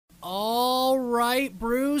All right,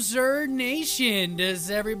 Bruiser Nation,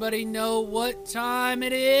 does everybody know what time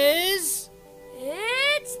it is?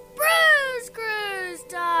 It's Bruise Cruise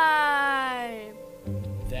time!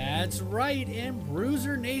 That's right, and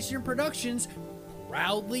Bruiser Nation Productions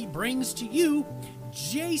proudly brings to you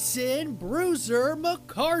Jason Bruiser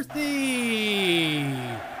McCarthy.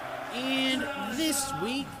 And this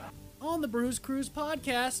week on the Bruise Cruise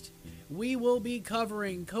podcast, we will be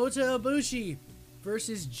covering Kota Ibushi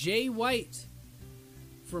versus Jay White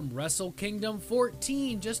from Wrestle Kingdom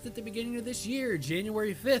 14 just at the beginning of this year,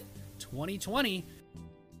 January 5th, 2020.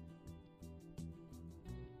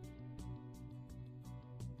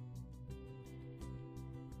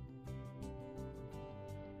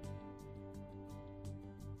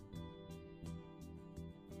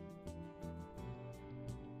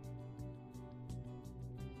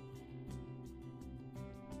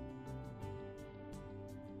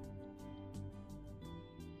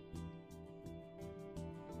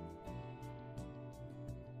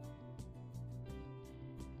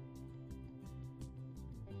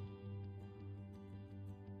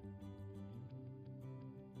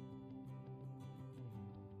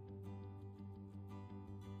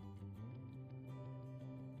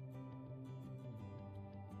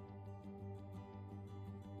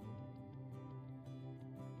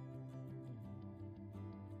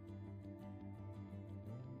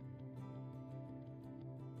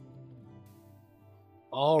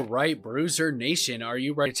 All right, Bruiser Nation, are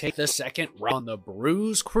you ready to take the second round on the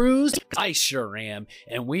Bruise Cruise? I sure am,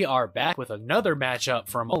 and we are back with another matchup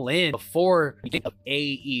from All In before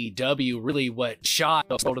AEW. Really, what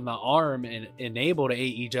shot us in the arm and enabled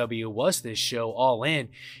AEW was this show, All In,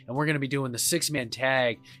 and we're going to be doing the six-man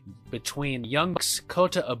tag between Young Bucks,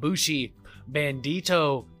 Kota Ibushi,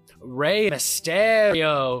 Banditio, Rey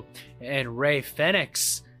Mysterio, and Rey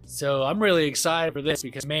Fenix. So I'm really excited for this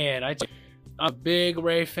because, man, I'm a big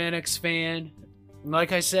Rey Fenix fan.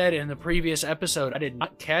 Like I said in the previous episode, I did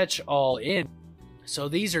not catch All In. So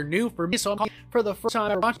these are new for me. So I'm for the first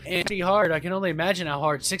time I watched it pretty hard. I can only imagine how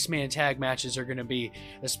hard six-man tag matches are going to be,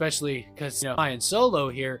 especially because, I am solo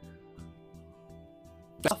here,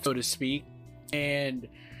 so to speak. And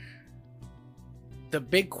the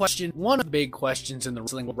big question, one of the big questions in the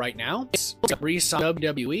wrestling world right now is re-sign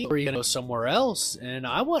WWE or you go somewhere else. And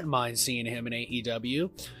I wouldn't mind seeing him in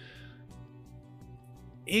AEW.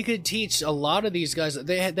 He could teach a lot of these guys.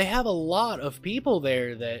 They have a lot of people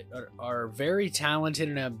there that are very talented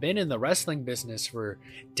and have been in the wrestling business for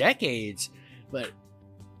decades, but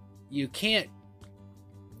you can't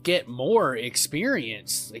get more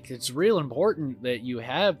experience. Like, it's real important that you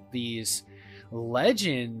have these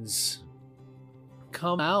legends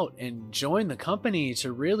come out and join the company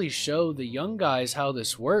to really show the young guys how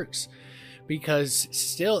this works. Because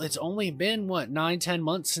still, it's only been, 9-10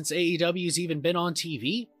 months since AEW's even been on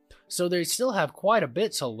TV? So they still have quite a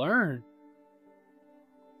bit to learn.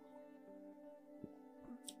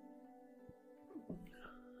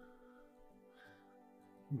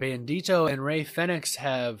 Bandito and Rey Fenix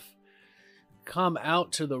have come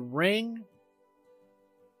out to the ring.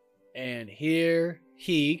 And here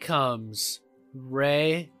he comes.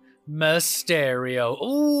 Rey Mysterio.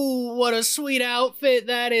 Ooh, what a sweet outfit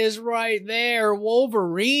that is right there.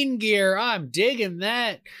 Wolverine gear. I'm digging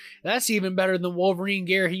that. That's even better than the Wolverine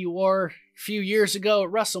gear he wore a few years ago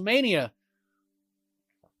at WrestleMania.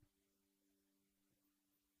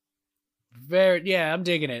 Yeah, I'm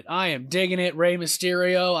digging it. I am digging it. Rey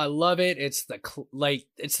Mysterio. I love it. It's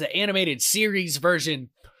the animated series version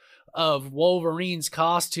of Wolverine's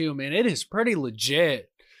costume, and it is pretty legit.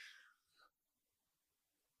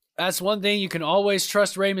 That's one thing you can always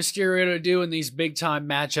trust Rey Mysterio to do in these big time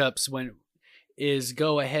matchups is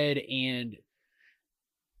go ahead and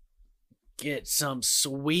get some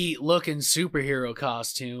sweet looking superhero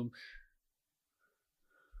costume.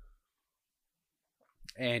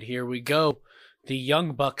 And here we go. The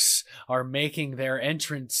Young Bucks are making their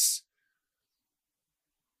entrance.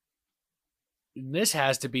 And this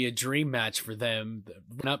has to be a dream match for them,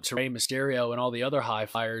 up to Rey Mysterio and all the other high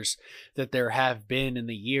flyers that there have been in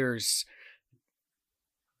the years.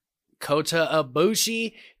 Kota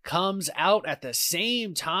Ibushi comes out at the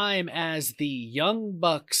same time as the Young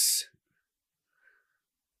Bucks.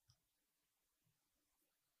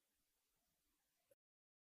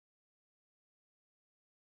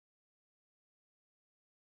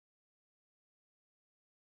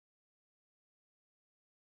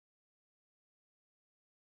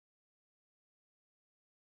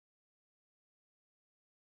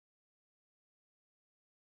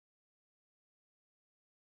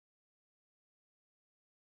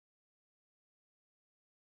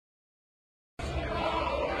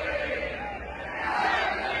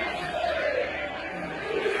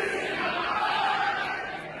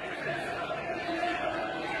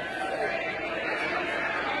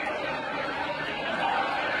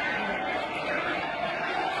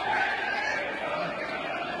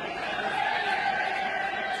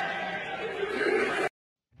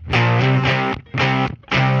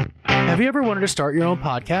 you ever wanted to start your own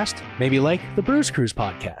podcast? Maybe like the Bruise Cruise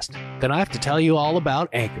podcast? Then I have to tell you all about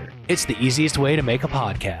Anchor. It's the easiest way to make a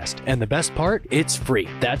podcast. And the best part, it's free.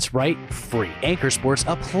 That's right, free. Anchor sports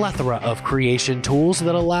a plethora of creation tools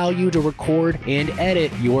that allow you to record and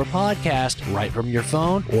edit your podcast right from your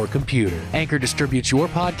phone or computer. Anchor distributes your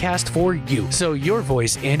podcast for you, so your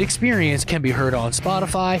voice and experience can be heard on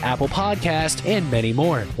Spotify, Apple Podcast, and many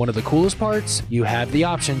more. One of the coolest parts, you have the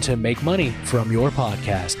option to make money from your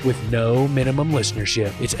podcast with no minimum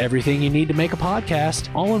listenership. It's everything you need to make a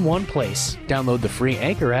podcast all in one place. Download the free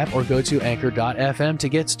Anchor app or go to anchor.fm to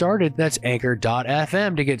get started. That's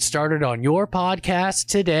anchor.fm to get started on your podcast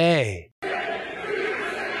today.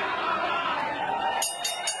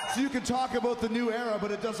 So you can talk about the new era,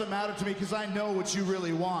 but it doesn't matter to me because I know what you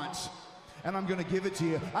really want. And I'm going to give it to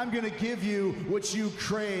you. I'm going to give you what you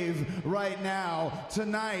crave right now.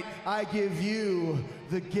 Tonight, I give you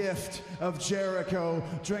the gift of Jericho.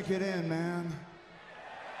 Drink it in, man.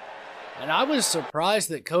 And I was surprised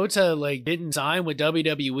that Kota didn't sign with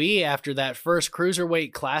WWE after that first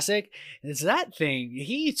Cruiserweight Classic. It's that thing.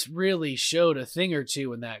 He's really showed a thing or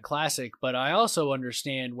two in that Classic, but I also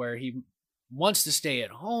understand where he wants to stay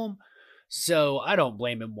at home, so I don't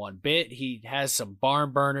blame him one bit. He has some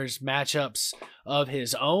barn burners matchups of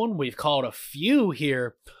his own. We've called a few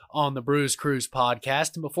here on the Bruise Cruise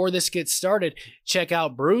podcast. And before this gets started, check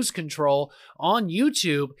out Bruise Control on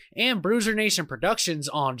YouTube and Bruiser Nation Productions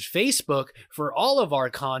on Facebook for all of our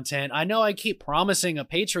content. I know I keep promising a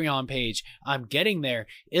Patreon page. I'm getting there.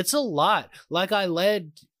 It's a lot. Like I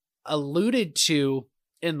alluded to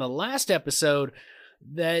in the last episode,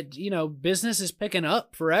 that, business is picking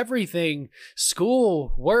up for everything.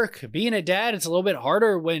 School, work, being a dad, it's a little bit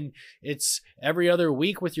harder when it's every other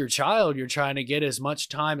week with your child. You're trying to get as much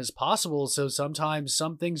time as possible. So sometimes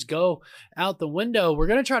some things go out the window. We're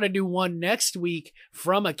going to try to do one next week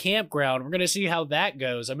from a campground. We're going to see how that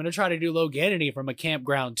goes. I'm going to try to do Loganity from a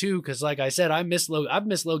campground too, because like I said, I've missed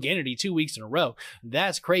Loganity 2 weeks in a row.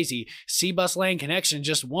 That's crazy. C-Bus Lane Connection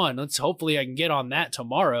just won. Hopefully I can get on that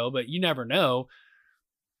tomorrow, but you never know.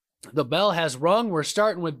 The bell has rung. We're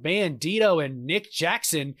starting with Bandito and Nick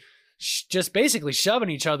Jackson just basically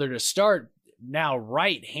shoving each other to start. Now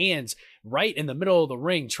right hands right in the middle of the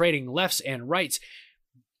ring, trading lefts and rights.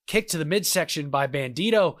 Kick to the midsection by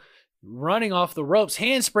Bandito, running off the ropes.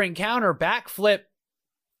 Handspring counter, backflip.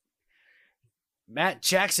 Matt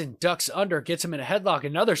Jackson ducks under, gets him in a headlock.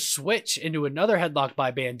 Another switch into another headlock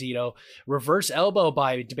by Bandito. Reverse elbow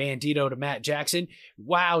by Bandito to Matt Jackson.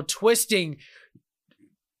 Wow, twisting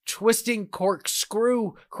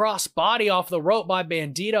corkscrew cross body off the rope by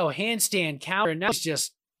Bandito. Handstand counter. Now he's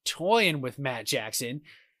just toying with Matt Jackson.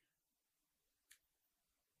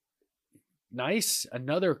 Nice.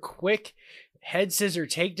 Another quick head scissor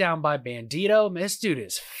takedown by Bandito. This dude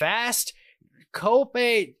is fast. Tope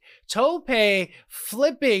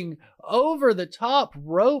flipping over the top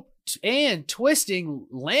rope and twisting,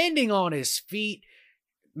 landing on his feet.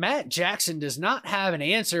 Matt Jackson does not have an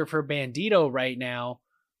answer for Bandito right now,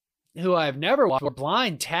 who I've never watched.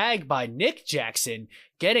 Blind tag by Nick Jackson,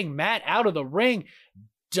 getting Matt out of the ring.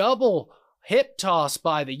 Double hip toss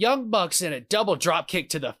by the Young Bucks and a double drop kick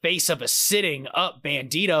to the face of a sitting up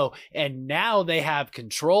Bandito. And now they have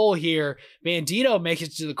control here. Bandito makes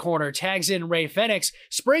it to the corner, tags in Rey Fenix.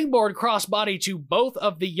 Springboard crossbody to both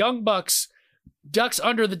of the Young Bucks. Ducks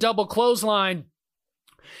under the double clothesline.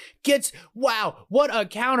 Wow, what a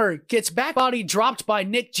counter. Gets back body dropped by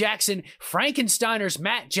Nick Jackson. Frankensteiner's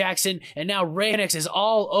Matt Jackson. And now Rey Fenix is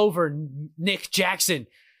all over Nick Jackson.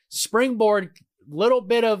 Springboard, little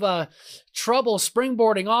bit of trouble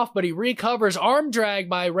springboarding off, but he recovers. Arm drag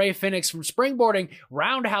by Rey Fenix from springboarding.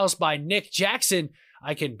 Roundhouse by Nick Jackson.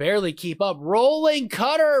 I can barely keep up. Rolling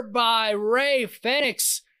cutter by Rey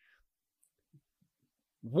Fenix.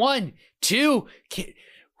 1, 2.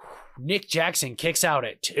 Nick Jackson kicks out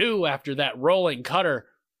at 2 after that rolling cutter.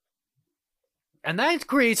 And that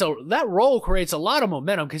roll creates a lot of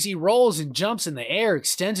momentum because he rolls and jumps in the air,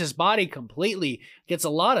 extends his body completely, gets a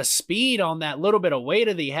lot of speed on that little bit of weight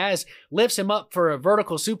that he has, lifts him up for a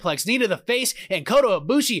vertical suplex, knee to the face, and Kota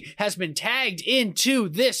Ibushi has been tagged into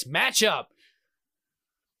this matchup.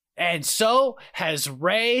 And so has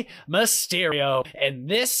Rey Mysterio. And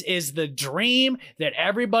this is the dream that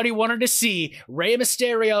everybody wanted to see. Rey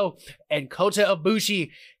Mysterio and Kota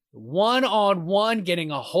Ibushi one-on-one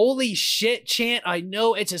getting a holy shit chant. I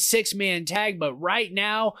know it's a 6-man tag, but right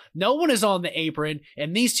now, no one is on the apron,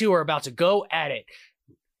 and these two are about to go at it.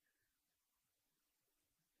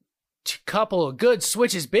 couple of good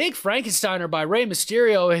switches. Big Frankensteiner by Rey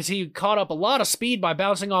Mysterio as he caught up a lot of speed by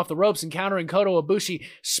bouncing off the ropes and countering Kota Ibushi.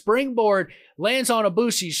 Springboard lands on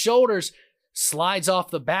Ibushi's shoulders, slides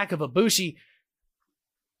off the back of Ibushi.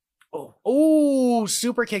 Oh,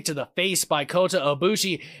 super kick to the face by Kota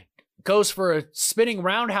Ibushi. Goes for a spinning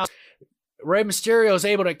roundhouse. Rey Mysterio is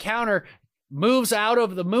able to counter, moves out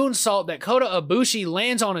of the moonsault that Kota Ibushi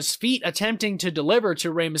lands on his feet, attempting to deliver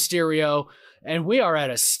to Rey Mysterio. And we are at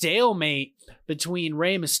a stalemate between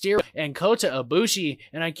Rey Mysterio and Kota Ibushi.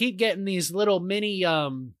 And I keep getting these little mini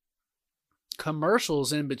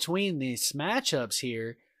commercials in between these matchups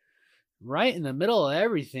here. Right in the middle of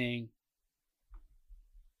everything.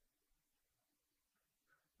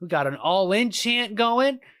 We got an all-in chant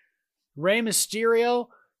going. Rey Mysterio,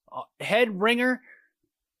 head ringer.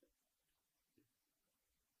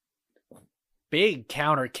 Big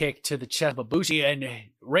counter kick to the chest of Ibushi, and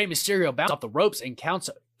Rey Mysterio bounces off the ropes and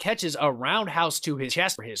catches a roundhouse to his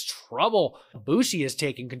chest for his trouble. Ibushi is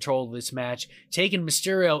taking control of this match, taking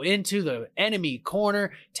Mysterio into the enemy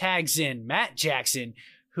corner, tags in Matt Jackson,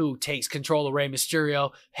 who takes control of Rey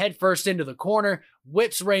Mysterio, head first into the corner,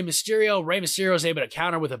 whips Rey Mysterio. Rey Mysterio is able to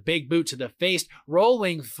counter with a big boot to the face,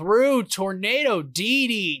 rolling through Tornado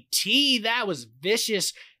DDT. That was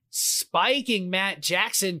vicious, spiking Matt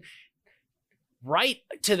Jackson right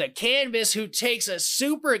to the canvas, who takes a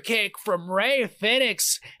super kick from Rey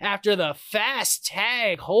Fenix after the fast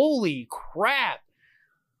tag. Holy crap.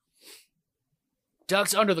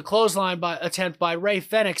 Ducks under the clothesline attempt by Rey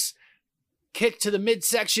Fenix. Kick to the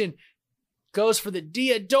midsection. Goes for the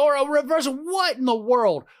Diodoro reversal. What in the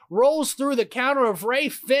world? Rolls through the counter of Rey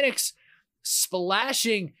Fenix,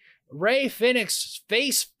 splashing Rey Fenix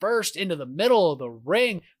face first into the middle of the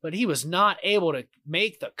ring, but he was not able to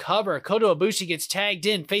make the cover. Kota Ibushi gets tagged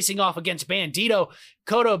in, facing off against Bandito.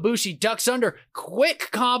 Kota Ibushi ducks under. Quick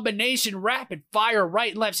combination, rapid fire,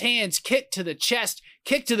 right and left hands, kick to the chest,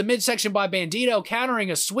 kick to the midsection by Bandito, countering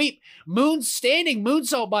a sweep, standing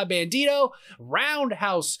moonsault by Bandito,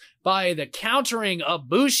 roundhouse by the countering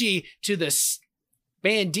Ibushi to the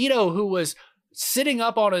Bandito, who was sitting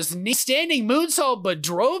up on his knee, standing moonsault, but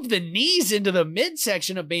drove the knees into the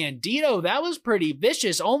midsection of Bandito. That was pretty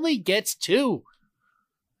vicious. Only gets 2.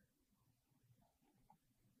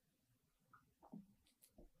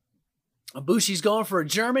 Ibushi's going for a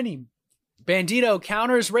German. Bandito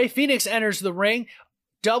counters. Rey Fenix enters the ring.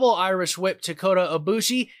 Double Irish whip to Kota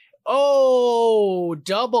Ibushi. Oh,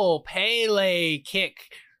 double Pele kick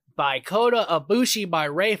by Kota Ibushi by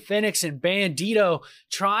Rey Fenix, and Bandito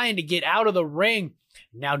trying to get out of the ring.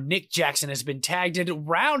 Now Nick Jackson has been tagged into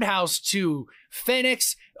roundhouse to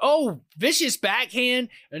Fenix. Oh, vicious backhand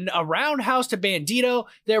and a roundhouse to Bandito.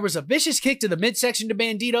 There was a vicious kick to the midsection to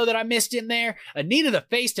Bandito that I missed in there. A knee to the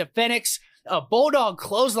face to Fenix. A bulldog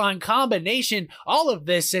clothesline combination. All of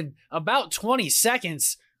this in about 20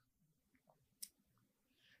 seconds.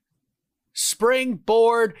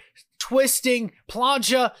 Springboard, twisting,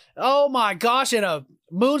 plancha, oh my gosh, and a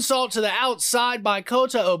moonsault to the outside by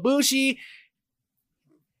Kota Ibushi.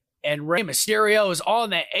 And Rey Mysterio is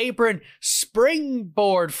on the apron.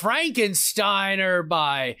 Springboard Frankensteiner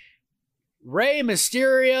by Rey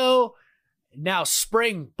Mysterio. Now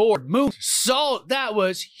springboard moonsault. That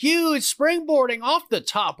was huge. Springboarding off the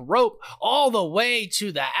top rope all the way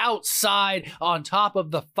to the outside on top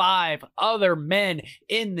of the 5 other men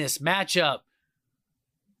in this matchup.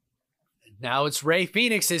 Now it's Rey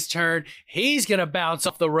Fenix's turn. He's going to bounce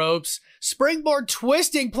off the ropes. Springboard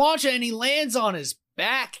twisting plancha, and he lands on his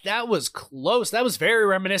back. That was close. That was very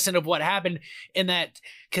reminiscent of what happened in that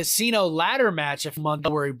casino ladder match a month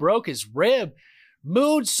ago where he broke his rib.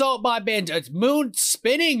 Moonsault by Bandito.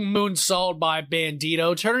 Spinning moonsault by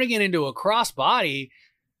Bandito, turning it into a crossbody.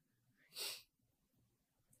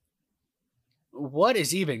 What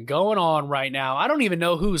is even going on right now? I don't even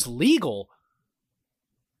know who's legal.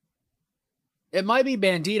 It might be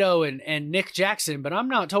Bandito and Nick Jackson, but I'm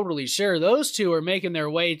not totally sure. Those two are making their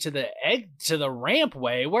way to the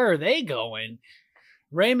rampway. Where are they going?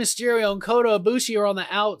 Rey Mysterio and Kota Ibushi are on the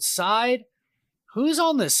outside. Who's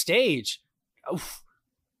on the stage? Oof.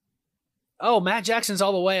 Oh, Matt Jackson's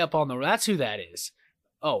all the way up on the... That's who that is.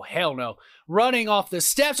 Oh, hell no. Running off the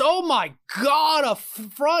steps. Oh my God, a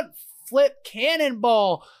front flip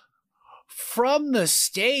cannonball from the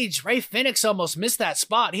stage. Rey Fenix almost missed that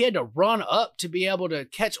spot. He had to run up to be able to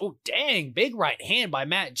catch. Oh, dang. Big right hand by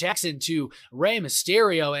Matt Jackson to Rey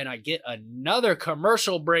Mysterio. And I get another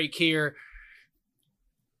commercial break here.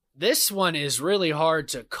 This one is really hard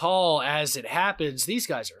to call as it happens. These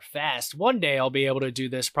guys are fast. One day I'll be able to do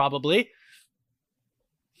this probably.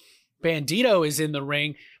 Bandito is in the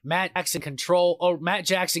ring. Matt Jackson Matt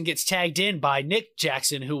Jackson gets tagged in by Nick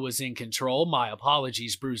Jackson, who was in control. My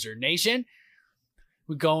apologies, Bruiser Nation.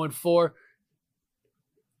 We're going for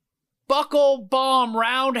buckle bomb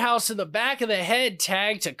roundhouse to the back of the head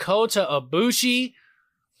tag to Kota Ibushi.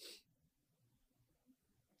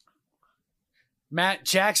 Matt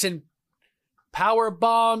Jackson power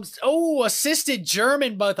bombs. Oh, assisted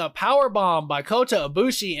German, but a power bomb by Kota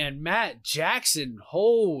Ibushi and Matt Jackson.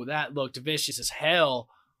 Oh, that looked vicious as hell.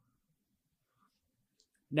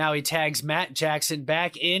 Now he tags Matt Jackson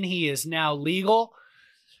back in. He is now legal.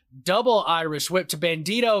 Double Irish whip to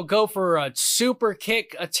Bandito. Go for a super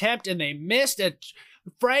kick attempt, and they missed it.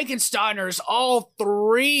 Frankensteiners, all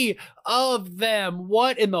three of them.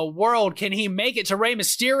 What in the world? Can he make it to Rey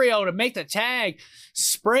Mysterio to make the tag?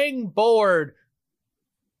 Springboard.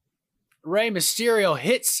 Rey Mysterio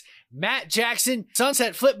hits Matt Jackson.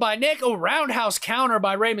 Sunset flip by Nick. Oh, roundhouse counter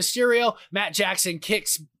by Rey Mysterio. Matt Jackson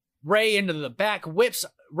kicks Rey into the back, whips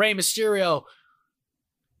Rey Mysterio.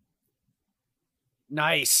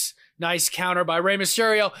 Nice counter by Rey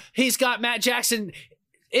Mysterio. He's got Matt Jackson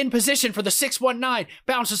in position for the 619.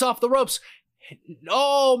 Bounces off the ropes.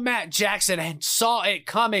 Oh, Matt Jackson saw it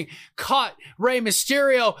coming. Caught Rey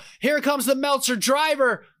Mysterio. Here comes the Meltzer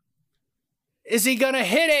driver. Is he gonna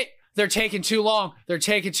hit it? They're taking too long.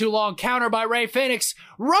 Counter by Fenix.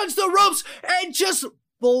 Runs the ropes and just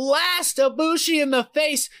blast Ibushi in the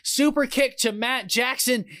face. Super kick to Matt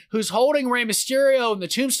Jackson, who's holding Rey Mysterio in the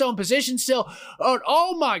tombstone position still.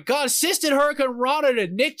 Oh my God. Assisted Hurricane Rana to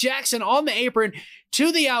Nick Jackson on the apron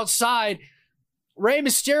to the outside. Rey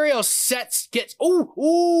Mysterio gets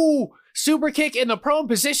super kick in the prone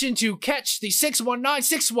position to catch the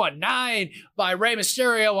 619 by Rey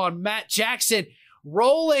Mysterio on Matt Jackson.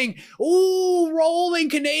 Rolling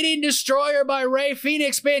Canadian Destroyer by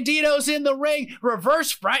Fenix. Bandito's in the ring.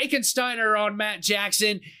 Reverse Frankensteiner on Matt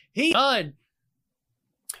Jackson. He done.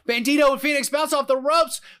 Bandito and Fenix bounce off the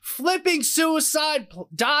ropes. Flipping suicide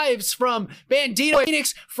dives from Bandito and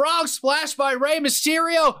Fenix. Frog splash by Rey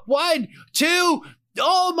Mysterio. 1, 2.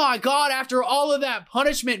 Oh my God. After all of that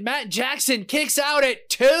punishment, Matt Jackson kicks out at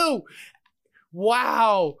 2.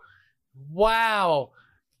 Wow.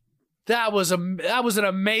 That was an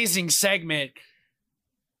amazing segment.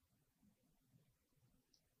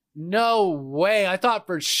 No way. I thought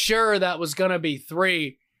for sure that was going to be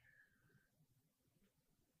 3.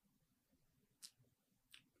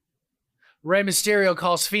 Rey Mysterio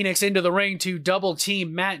calls Fenix into the ring to double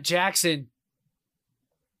team Matt Jackson.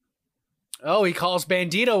 Oh, he calls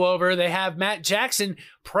Bandito over. They have Matt Jackson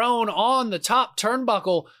prone on the top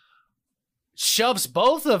turnbuckle. Shoves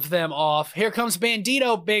both of them off. Here comes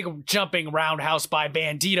Bandito. Big jumping roundhouse by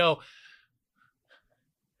Bandito.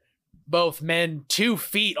 Both men 2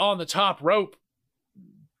 feet on the top rope.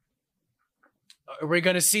 Are we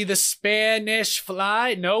going to see the Spanish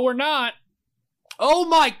fly? No, we're not. Oh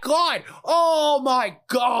my God.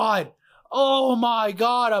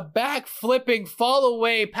 A back flipping fall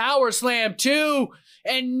away power slam 2.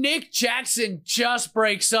 And Nick Jackson just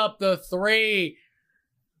breaks up the 3.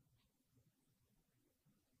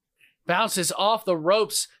 Bounces off the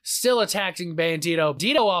ropes, still attacking Bandito.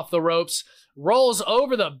 Bandito off the ropes, rolls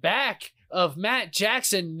over the back of Matt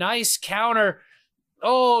Jackson. Nice counter.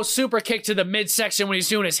 Oh, super kick to the midsection when he's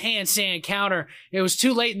doing his handstand counter. It was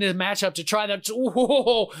too late in the matchup to try that.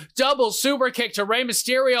 Ooh, double super kick to Rey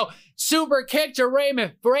Mysterio. Super kick to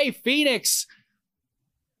Rey Fenix.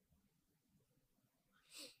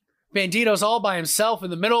 Bandito's all by himself in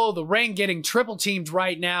the middle of the ring, getting triple teamed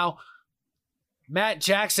right now. Matt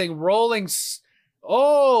Jackson rolling.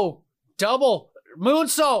 Oh, double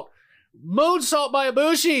moonsault. Moonsault by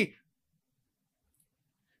Ibushi.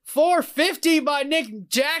 450 by Nick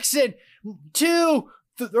Jackson. 2.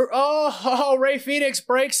 Rey Fenix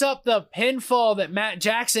breaks up the pinfall that Matt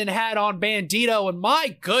Jackson had on Bandito. And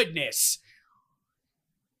my goodness.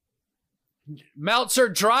 Meltzer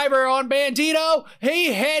driver on Bandito.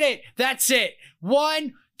 He hit it. That's it.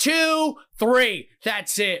 1, 2, 3.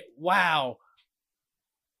 That's it. Wow.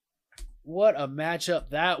 What a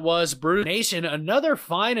matchup that was. Bruiser Nation, another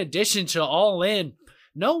fine addition to All In.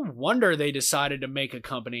 No wonder they decided to make a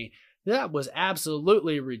company. That was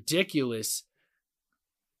absolutely ridiculous.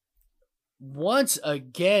 Once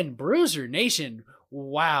again, Bruiser Nation,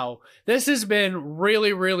 wow. This has been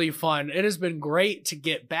really, really fun. It has been great to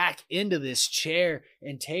get back into this chair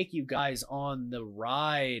and take you guys on the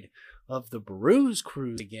ride of the Bruise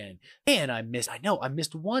Cruise again. And I missed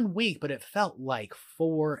 1 week, but it felt like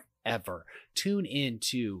forever. Tune in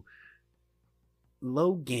to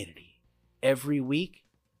Loganity every week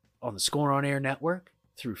on the Score on Air Network,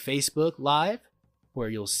 through Facebook Live, where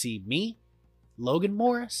you'll see me, Logan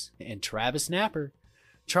Morris, and Travis Napper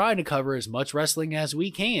trying to cover as much wrestling as we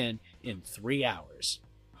can in 3 hours.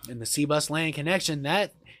 And the C-Bus Land Connection,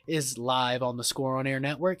 that is live on the Score on Air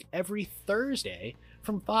Network every Thursday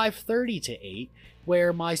from 5:30 to 8,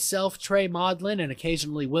 where myself, Trey Maudlin, and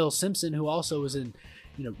occasionally Will Simpson, who also is in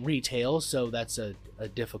retail, so that's a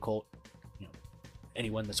difficult,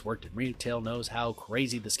 anyone that's worked in retail knows how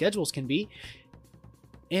crazy the schedules can be.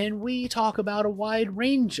 And we talk about a wide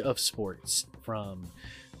range of sports, from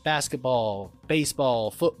basketball, baseball,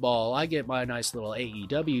 football. I get my nice little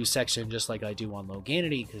AEW section just like I do on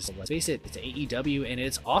Loganity, because let's face it, it's AEW and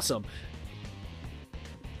it's awesome.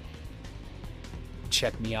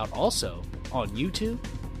 Check me out also on YouTube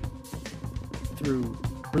through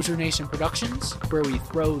Bruiser Nation Productions, where we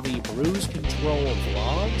throw the Bruise Control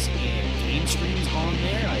vlogs and game streams on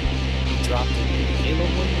there. I dropped a Halo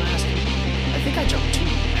one last week. I think I dropped 2,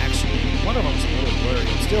 actually. One of them's a little blurry.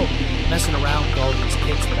 I'm still messing around with all these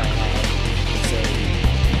kits that I have. So,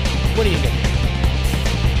 what are you gonna do?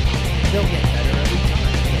 They'll get better every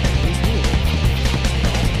time. Always do.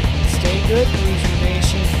 Stay good, Bruiser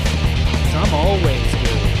Nation, 'cause I'm always